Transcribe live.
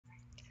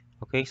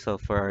Okay, so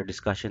for our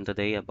discussion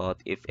today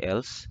about if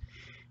else,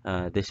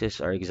 this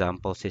is our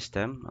example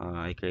system.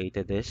 I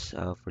created this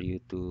for you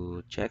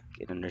to check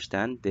and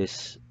understand.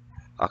 This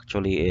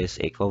actually is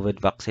a COVID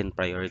vaccine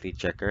priority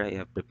checker. I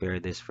have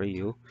prepared this for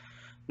you.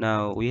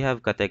 Now we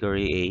have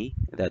category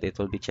A that it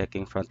will be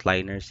checking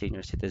frontliners,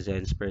 senior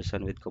citizens,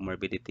 person with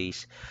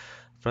comorbidities,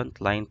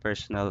 frontline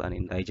personnel, and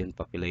indigent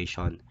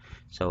population.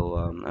 So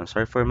I'm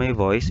sorry for my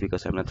voice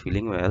because I'm not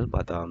feeling well,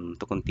 but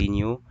to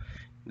continue,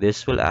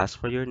 this will ask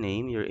for your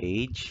name, your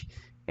age,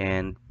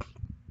 and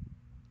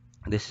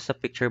this is a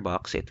picture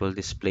box. It will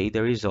display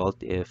the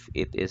result if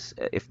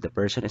the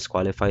person is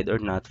qualified or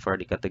not for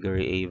the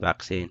category A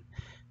vaccine.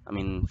 I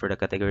mean for the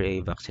category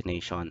A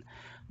vaccination.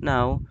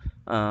 Now,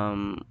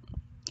 um,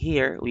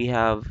 here we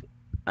have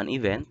an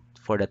event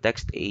for the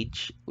text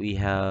age. We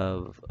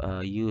have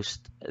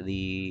used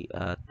the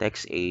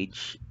text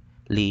age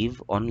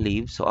leave on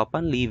leave. So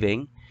upon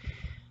leaving,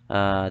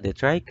 the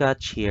try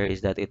catch here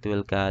is that it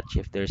will catch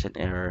if there's an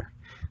error.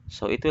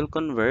 So it will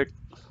convert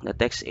the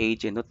text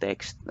age into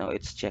text. Now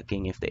it's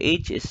checking if the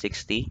age is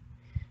 60.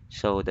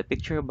 So the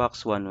picture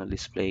box 1 will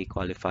display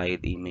qualified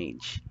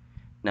image.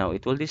 Now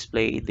it will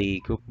display the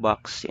group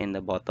box in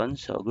the button.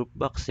 So group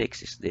box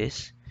 6 is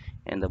this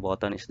and the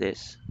button is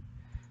this.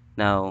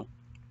 Now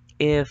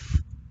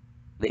if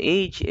the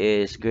age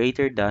is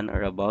greater than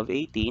or above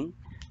 18,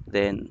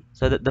 then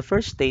so the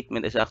first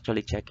statement is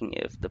actually checking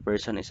if the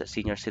person is a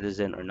senior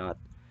citizen or not.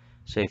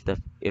 So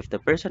if the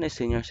person is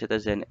senior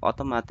citizen,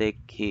 automatic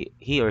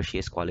he or she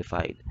is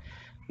qualified.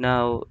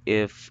 Now,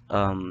 if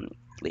the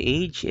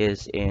age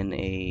is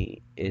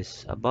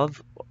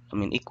above, I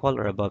mean equal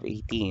or above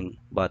 18,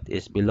 but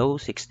is below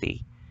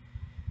 60,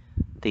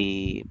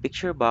 the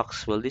picture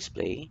box will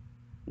display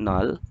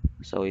null,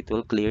 so it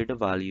will clear the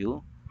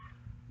value.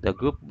 The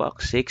group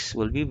box 6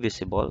 will be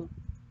visible.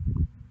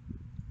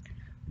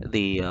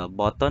 The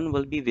button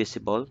will be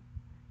visible,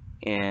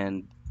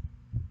 and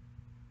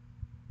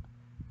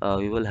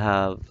we will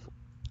have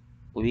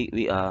we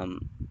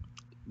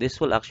this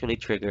will actually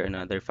trigger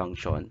another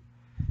function.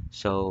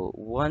 So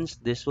once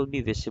this will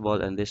be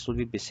visible and this will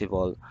be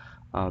visible,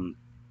 um,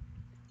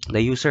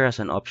 the user has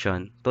an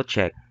option to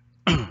check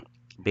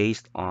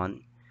based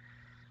on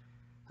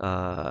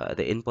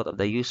the input of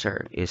the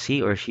user. Is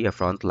he or she a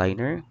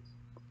frontliner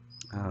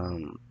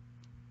um,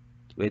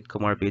 with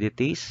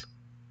comorbidities,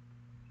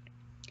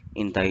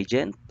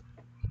 indigent,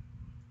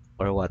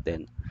 or what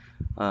then?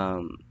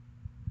 Um,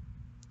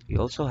 we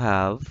also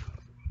have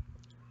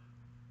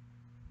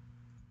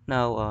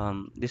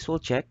now this will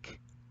check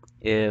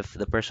if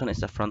the person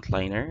is a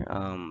frontliner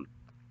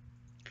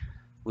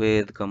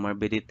with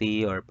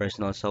comorbidity or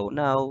personal. So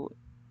now,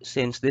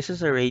 since this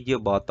is a radio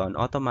button,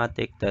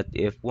 automatic that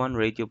if one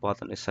radio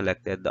button is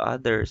selected, the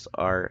others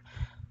are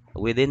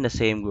within the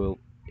same group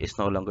is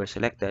no longer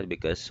selected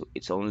because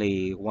it's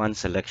only one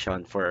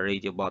selection for a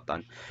radio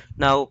button.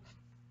 Now,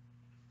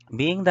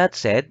 being that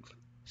said,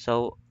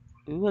 so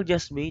we will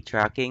just be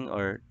tracking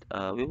or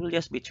we will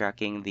just be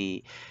tracking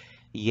the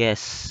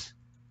yes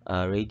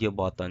radio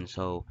button.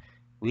 So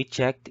we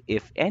checked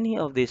if any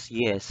of these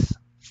yes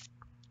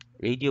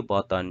radio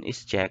button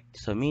is checked,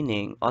 so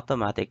meaning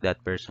automatic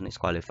that person is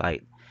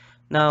qualified.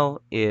 Now,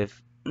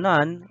 if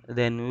none,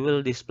 then we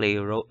will display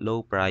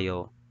low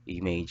prio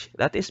image.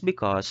 That is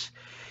because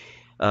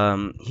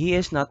he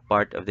is not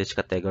part of this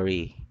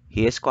category.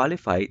 He is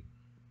qualified,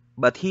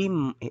 but he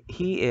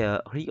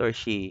or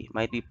she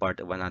might be part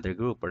of another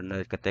group or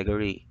another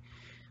category.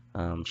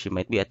 She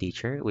might be a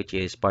teacher, which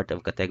is part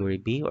of category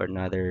B, or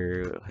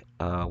another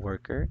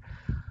worker.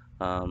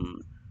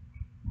 Um,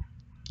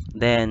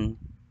 then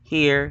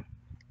here,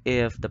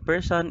 if the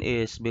person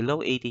is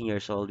below 18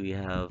 years old, we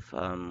have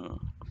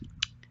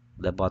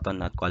the button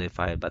not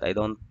qualified. But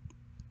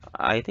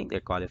I think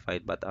they're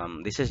qualified. But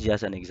this is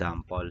just an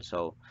example,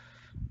 so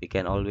we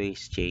can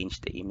always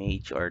change the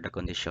image or the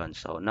condition.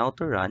 So now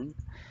to run,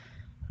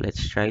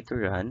 let's try to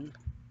run.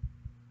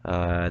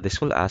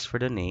 This will ask for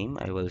the name.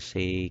 I will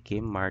say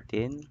Kim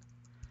Martin,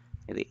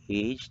 the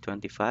age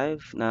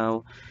 25.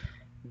 Now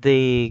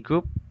the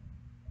group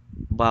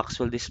box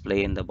will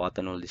display and the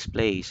button will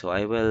display. So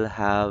I will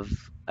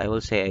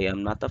say I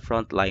am not a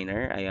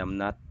frontliner.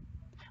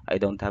 I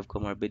don't have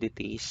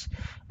comorbidities.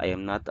 I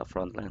am not a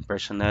frontline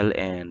personnel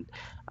and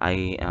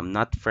I am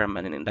not from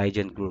an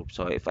indigent group.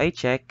 So if I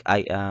check, I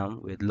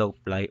am with low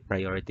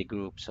priority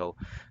group. So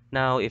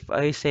now if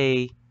I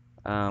say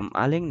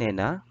Aling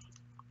Nena,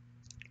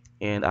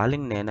 and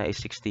Aling Nena is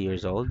 60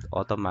 years old,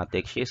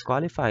 automatic, she is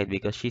qualified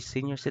because she's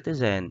senior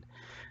citizen.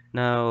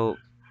 Now,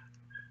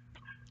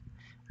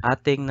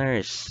 Ating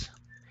Nurse.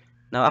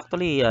 Now,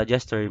 actually,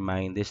 just to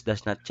remind, this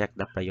does not check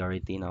the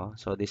priority, no?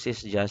 So this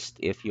is just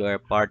if you are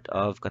part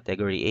of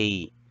category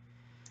A.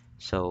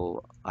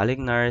 So,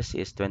 Aling Nurse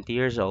is 20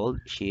 years old.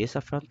 She is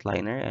a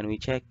frontliner, and we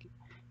check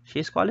she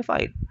is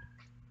qualified.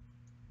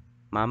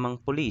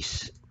 Mamang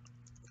Police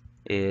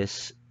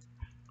is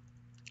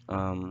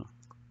um,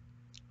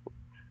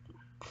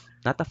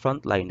 not a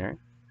frontliner,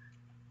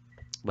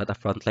 but a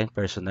frontline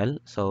personnel.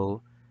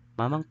 So,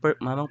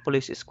 Mamang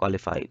Police is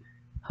qualified.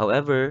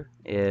 However,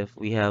 if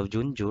we have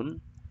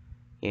Junjun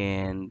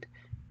and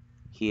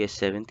he is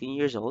 17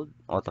 years old,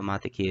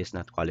 automatic he is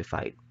not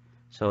qualified.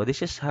 So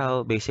this is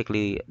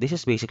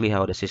basically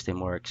how the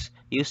system works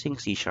using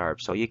C sharp.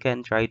 So you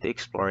can try to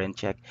explore and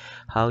check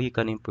how you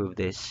can improve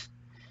this.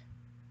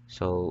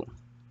 So